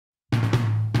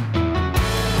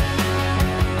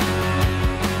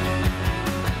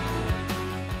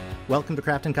Welcome to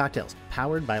Craft and Cocktails,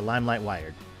 powered by Limelight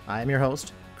Wired. I am your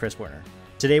host, Chris Werner.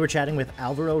 Today we're chatting with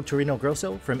Alvaro Turino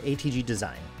Grosso from ATG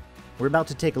Design. We're about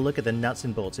to take a look at the nuts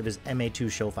and bolts of his MA2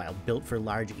 showfile built for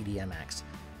large EDM acts.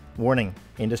 Warning,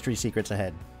 industry secrets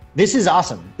ahead. This is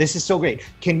awesome. This is so great.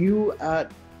 Can you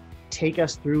take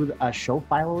us through a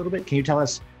showfile a little bit? Can you tell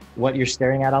us what you're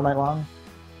staring at all night long?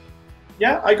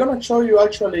 Yeah, I'm gonna show you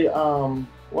actually one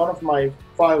of my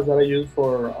files that I use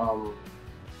for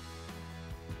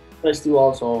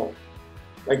festivals, so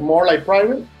like more like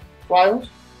private files,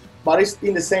 but it's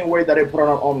in the same way that I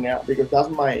program Omnia, because that's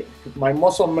my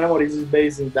muscle memory is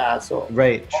based in that. So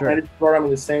right, sure. I program in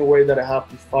the same way that I have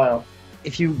this file.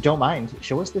 If you don't mind,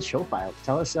 show us the show file.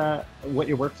 Tell us what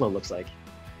your workflow looks like.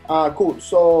 Cool.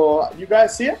 So you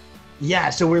guys see it?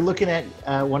 Yeah. So we're looking at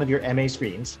one of your MA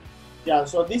screens. Yeah.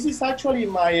 So this is actually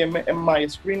my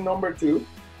screen number 2.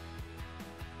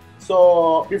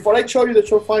 So before I show you the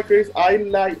show file, Chris,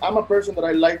 I'm a person that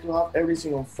I like to have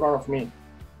everything in front of me,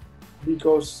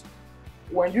 because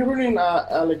when you're reading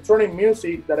electronic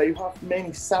music that you have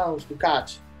many sounds to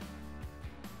catch,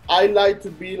 I like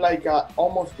to be like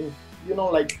almost,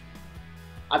 like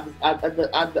at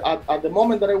the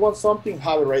moment that I want something,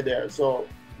 have it right there. So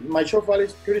my show file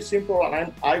is pretty simple,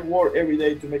 and I work every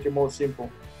day to make it more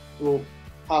simple, to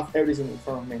have everything in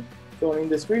front of me. So in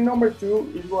the screen number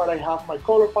 2 is where I have my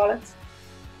color palette,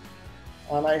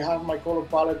 and I have my color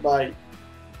palette by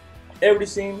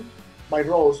everything by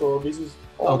row. So this is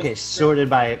okay, sorted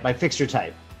by fixture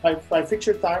type. By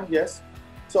fixture type, yes.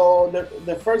 So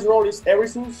the first row is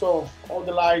everything. So all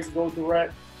the lights go to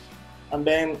red, and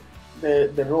then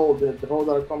the row that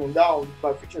are coming down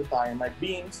by fixture type. My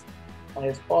beams,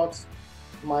 my spots,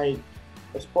 my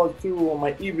spot 2 or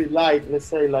my EV light. Let's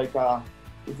say like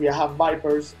if you have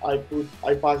Vipers, I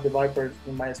pass the Vipers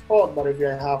in my spot. But if you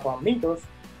have meters,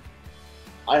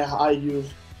 I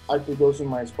put those in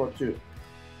my spot too.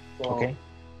 So okay.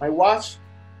 My watch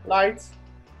lights,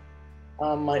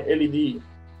 my LED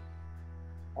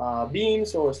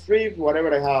beams or strips,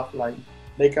 whatever I have, like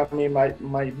they come in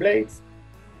my blades.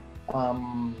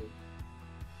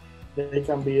 They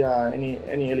can be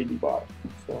any LED bar.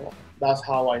 So that's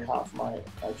how I have my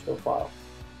show file.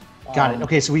 Got it.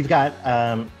 Okay, so we've got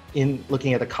in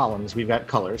looking at the columns, we've got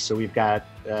colors. So we've got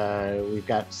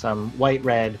some white,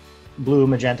 red, blue,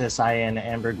 magenta, cyan,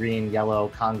 amber, green, yellow,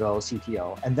 Congo,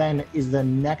 CTO, and then is the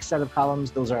next set of columns.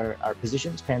 Those are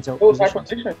positions, panto. Those are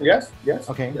positions. Yes.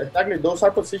 Okay. Exactly. Those are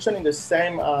positioned in the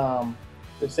same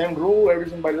rule,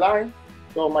 everything by line.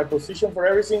 So my position for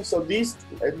everything. So this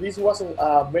was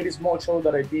a very small show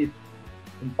that I did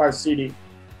in Park City.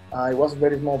 It was a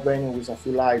very small venue with a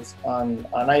few lights, and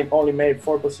I only made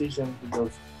 4 positions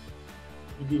because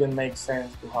it didn't make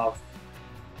sense to have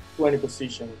 20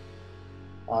 positions.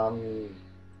 And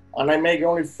I make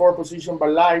only 4 positions by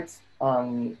lights,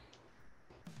 and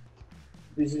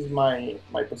this is my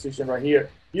position right here.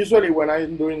 Usually when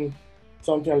I'm doing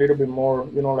something a little bit more,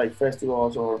 like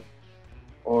festivals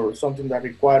or something that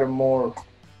require more,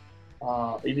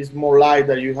 it is more light,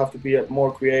 that you have to be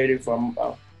more creative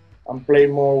and play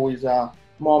more with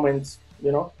moments.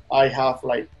 I have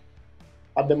like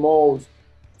at the most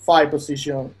 5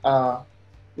 positions, not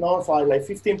 5, like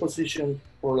 15 positions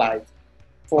for light,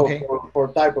 for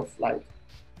type of light.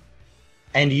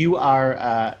 And you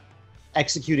are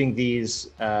executing these.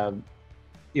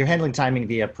 You're handling timing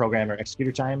via program or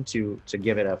executor time to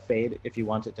give it a fade if you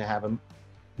want it to have a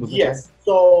movement. Yes. Time?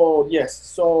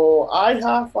 So I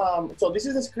have. So this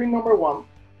is the screen number 1.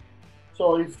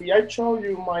 So if I show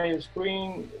you my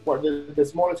screen, the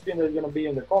smallest screen that's going to be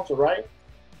in the console, right?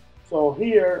 So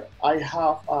here I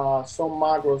have some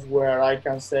macros where I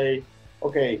can say,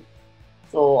 okay,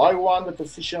 so I want the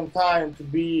position time to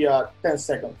be 10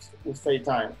 seconds with fade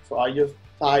time. So I just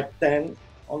type 10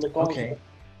 on the console,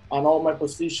 and all my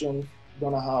positions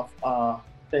going to have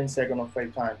 10 seconds of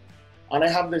fade time. And I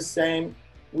have the same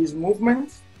with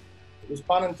movement, with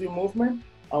pan and tilt movement,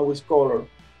 and with color.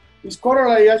 With color,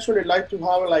 I actually like to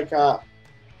have like a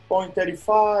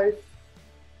 0.35,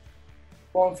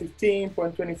 0.15,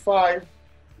 0.25.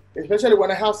 Especially when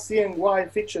I have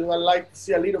CNY fixtures, I like to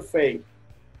see a little fade.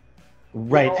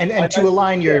 Right, and to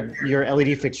align your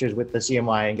LED fixtures with the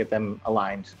CMY and get them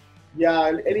aligned.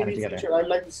 Yeah, LED fixture, I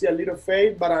like to see a little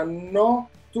fade, but I'm not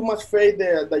too much fade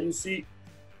there that you see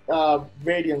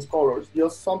variance colors.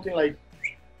 Just something like,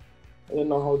 I don't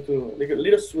know how to, like a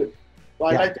little sweep. So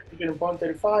I like to keep it in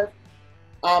 0.35.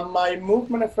 My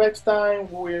movement effects time,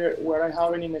 where I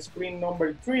have it in the screen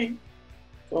number 3.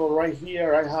 So right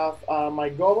here I have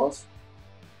my gobos.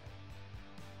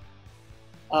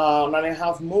 And I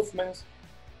have movements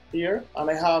here, and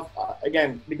I have,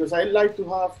 again, because I like to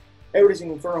have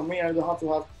everything in front of me. I don't have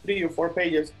to have 3 or 4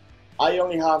 pages. I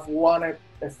only have one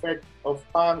effect of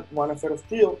pan, one effect of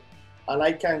tilt, and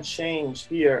I can change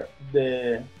here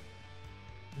the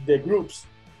groups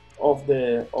of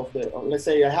let's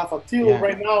say I have a tilt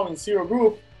right now in 0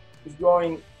 group. It's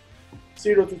going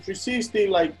 0 to 360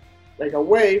 like a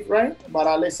wave, right?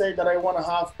 But let's say that I want to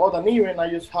have odd and even. I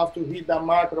just have to hit that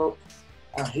macro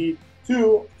and hit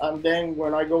 2, and then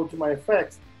when I go to my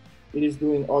effects, it is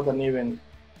doing odd and even.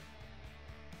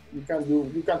 You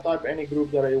can type any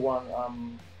group that I want.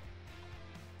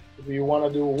 If you want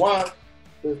to do 1,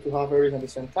 just to have everything at the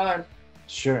same time.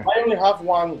 Sure. I only have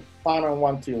 1 pan and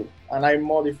 1 tilt, and I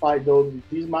modify those with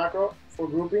this macro for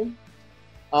grouping.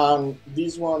 And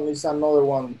this one is another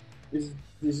one. This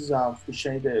is to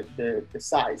change the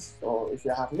size. So if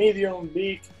you have medium,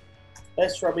 big,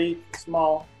 extra big,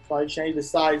 small, so I change the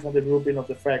size and the grouping of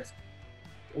the effects.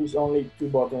 It's only 2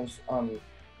 buttons, and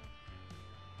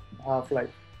have like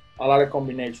a lot of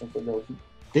combinations for those.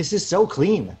 This is so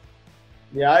clean.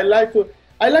 Yeah, I like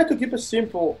to keep it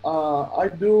simple. I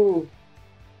do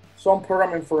some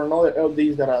programming for another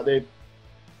LDs that they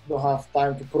don't have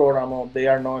time to program, or they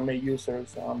are not MA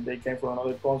users. They came from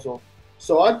another console.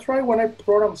 So I try when I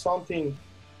program something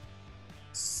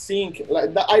sync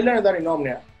like that. I learned that in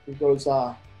Omnia because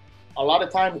a lot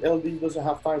of times LD doesn't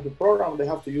have time to program. They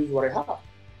have to use what I have.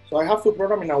 So I have to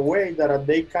program in a way that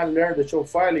they can learn the show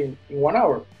file in 1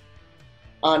 hour.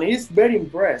 And it's very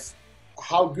impressed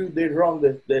how good they run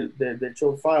the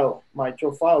show file, my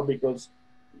show file, because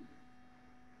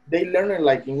they learn it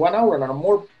like in 1 hour, and the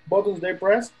more buttons they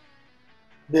press,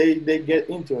 they get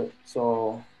into it.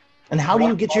 So. And how do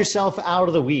you get yourself out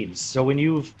of the weeds? So when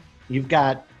you've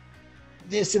got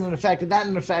this in an effect and that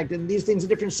in an effect and these things in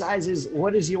different sizes,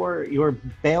 what is your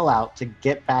bailout to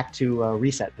get back to a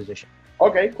reset position?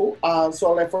 Okay, cool.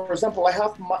 So like for example, I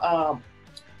have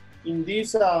in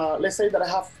this, let's say that I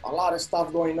have a lot of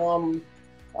stuff going on,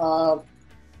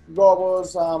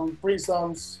 gobos,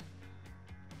 prisms.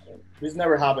 This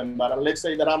never happened, but let's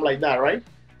say that I'm like that, right?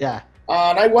 Yeah.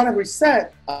 And I want to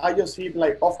reset. I just hit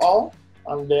like off all,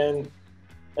 and then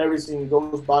everything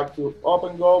goes back to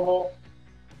open gobo,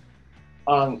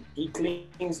 and it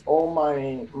cleans all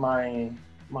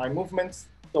my movements.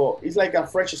 So it's like a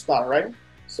fresh start, right?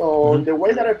 So the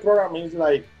way that I program is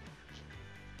like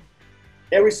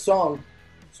every song.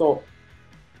 So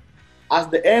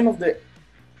at the end of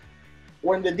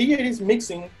when the DJ is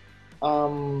mixing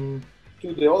to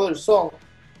the other song,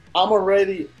 I'm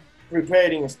already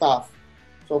preparing stuff.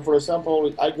 So for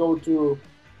example, I go to,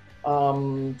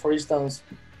 for instance,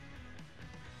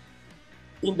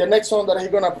 in the next song that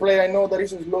I'm gonna play, I know that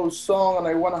it's a slow song and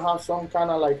I wanna have some kind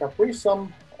of like a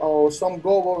prism or some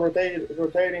gobo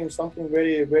rotating, something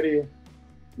very, very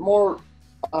more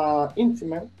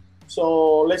intimate.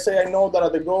 So let's say I know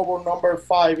that the gobo number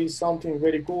 5 is something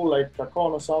very cool, like a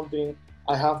cone or something.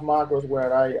 I have macros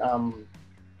where I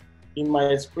in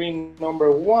my screen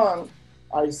number 1,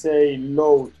 I say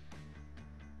load.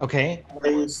 Okay. I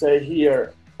will say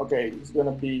here, okay, it's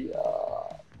gonna be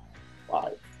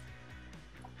 5,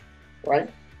 right?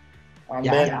 And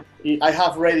then I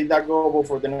have ready that gobo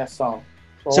for the next song.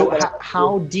 So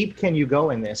how deep can you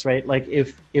go in this, right? Like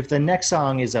if the next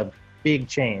song is a big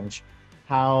change,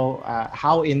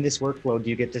 how in this workflow do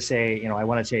you get to say, you know, I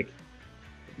want to take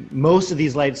most of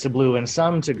these lights to blue and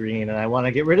some to green, and I want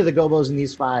to get rid of the gobos in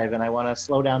these 5, and I want to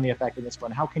slow down the effect in this one?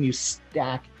 How can you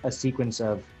stack a sequence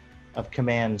of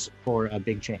commands for a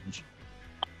big change?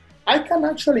 I can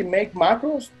actually make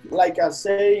macros, like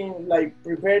saying, like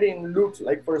preparing loops,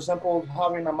 like for example,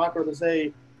 having a macro to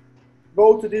say,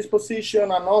 go to this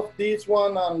position and off this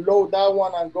one and load that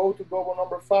one and go to gobo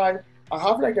number 5. I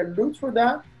have like a loop for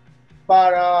that,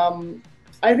 but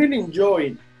I really enjoy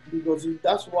it because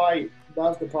that's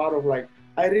the part of like,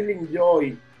 I really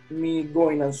enjoy me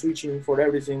going and switching for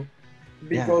everything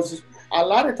because a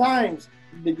lot of times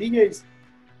the DJs,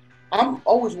 I'm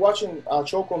always watching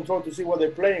show control to see what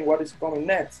they're playing, what is coming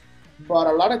next. But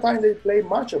a lot of times they play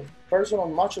matchup, personal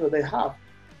matchup that they have.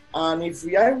 And if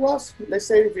let's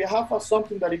say if you have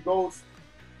something that it goes,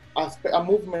 a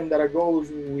movement that goes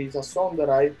with a song that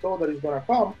I thought that is gonna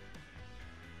come,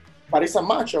 but it's a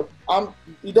matchup,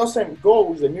 it doesn't go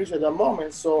with the music at the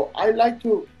moment. So I like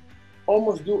to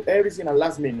almost do everything at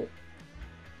last minute.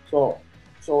 So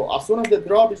as soon as the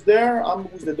drop is there, I'm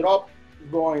with the drop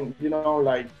going, you know,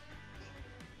 like,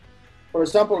 for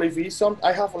example, if it's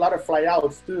I have a lot of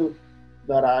flyouts too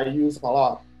that I use a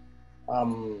lot.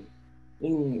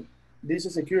 In this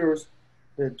secures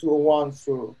the 201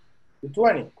 through the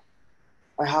 20.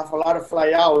 I have a lot of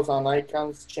flyouts and I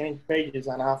can change pages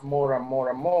and have more and more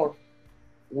and more.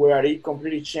 where it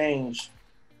completely changed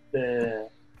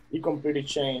it completely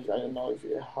changed. I don't know if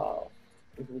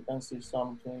we can see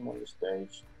something on the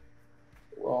stage.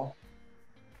 Well,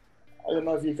 I don't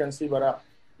know if you can see, but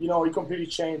you know, it completely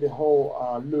changed the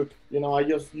whole look. You know, I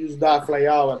just used that fly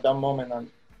out at that moment, and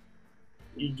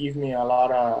it gives me a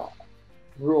lot of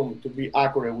room to be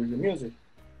accurate with the music.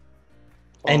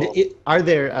 And are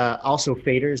there also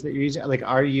faders that you're using? Like,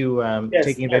 are you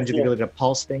taking advantage of the ability to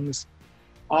pulse things?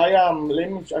 I am.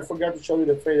 I forgot to show you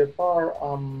the fader part.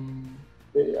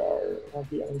 They are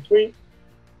here in 3.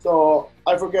 So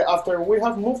I forget. After we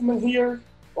have movement here,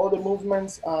 all the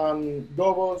movements and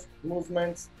doubles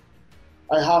movements.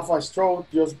 I have a stroke,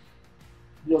 just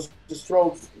the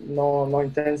strokes, no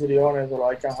intensity on it. Or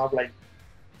I can have like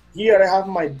here. I have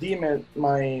my dimmer,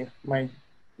 my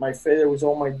fader with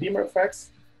all my dimmer effects.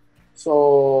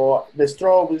 So the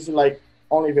strobe is like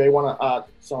only if I want to add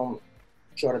some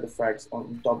shorter effects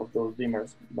on top of those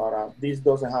dimmers, but this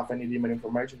doesn't have any dimmer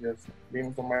information, just dim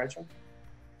information.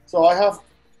 So I have,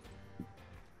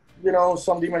 you know,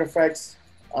 some dimmer effects,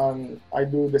 and I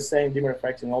do the same dimmer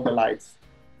effects in all the lights.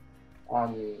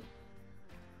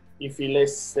 If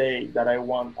let's say that I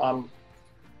want,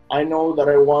 I know that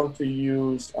I want to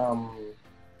use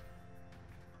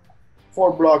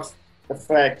 4 blocks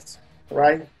effects,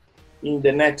 right? In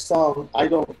the next song, I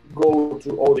don't go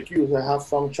through all the cues. I have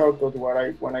some shortcuts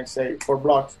where when I say 4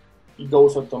 blocks, it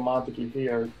goes automatically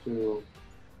here to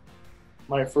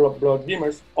my 4 block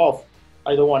dimmers off.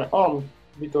 I don't want it on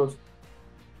because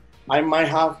I might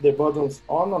have the buttons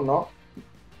on or not.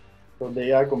 So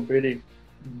they are completely,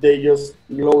 they just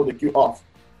load the cue off.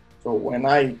 So when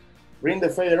I bring the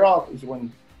fader up is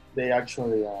when they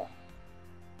actually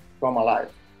come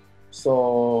alive.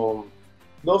 So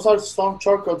those are some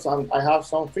shortcuts, and I have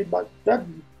some feedback that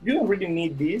you don't really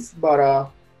need this, but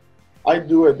I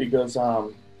do it because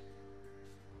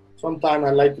sometimes I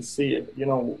like to see it, you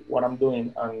know, what I'm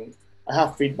doing, and I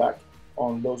have feedback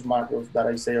on those macros that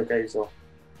I say, okay, so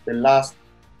the last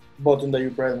button that you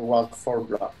press was 4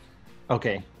 blocks.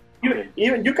 Okay.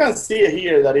 You can see it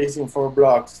here that it's in 4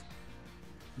 blocks.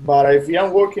 But if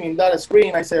I'm working in that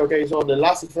screen, I say, okay, so the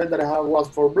last effect that I have was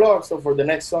 4 blocks. So for the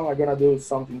next song, I'm gonna do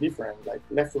something different, like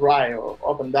left to right or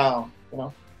up and down, you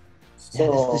know.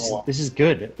 So yeah, this is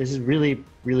good. This is really,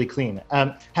 really clean.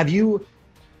 Have you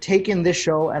taken this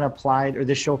show and applied, or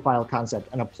this show file concept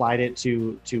and applied it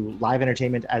to live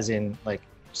entertainment, as in like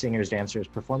singers, dancers,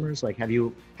 performers? Like, have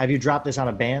you dropped this on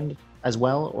a band as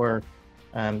well, or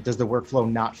does the workflow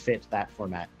not fit that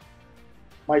format?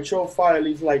 My show file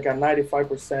is like a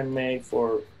 95% made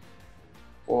for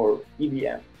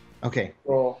EDM. Okay.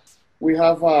 So we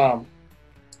have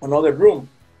another room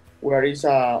where is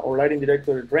our lighting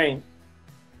director, Rain.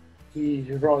 He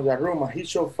runs that room, and his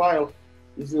show file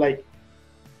is like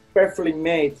perfectly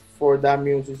made for that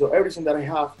music. So everything that I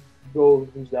have goes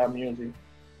with that music.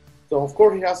 So of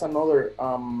course he has another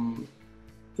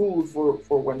tool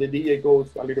for when the DJ goes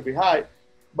a little bit high,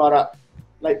 but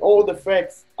like all the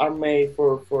effects are made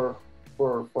for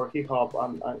hip hop,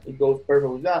 and it goes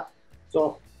perfect with that.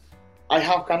 So I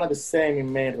have kind of the same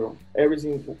in main room.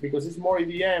 Everything, because it's more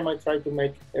EDM, I try to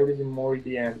make everything more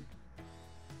EDM.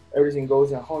 Everything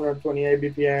goes at 128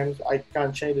 BPMs. I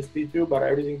can change the speed too, but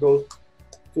everything goes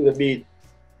to the beat.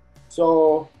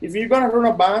 So if you're gonna run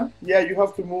a band, yeah, you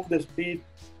have to move the speed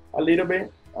a little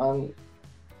bit and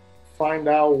find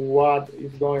out what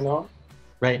is going on.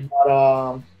 Right.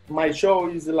 But my show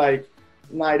is like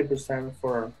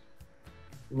 90%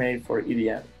 made for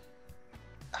EDM.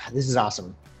 This is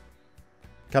awesome.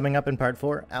 Coming up in part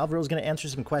 4, Alvaro's going to answer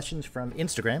some questions from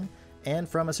Instagram and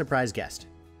from a surprise guest.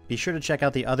 Be sure to check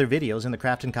out the other videos in the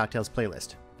Craft and Cocktails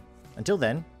playlist. Until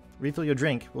then, refill your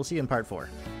drink. We'll see you in part 4.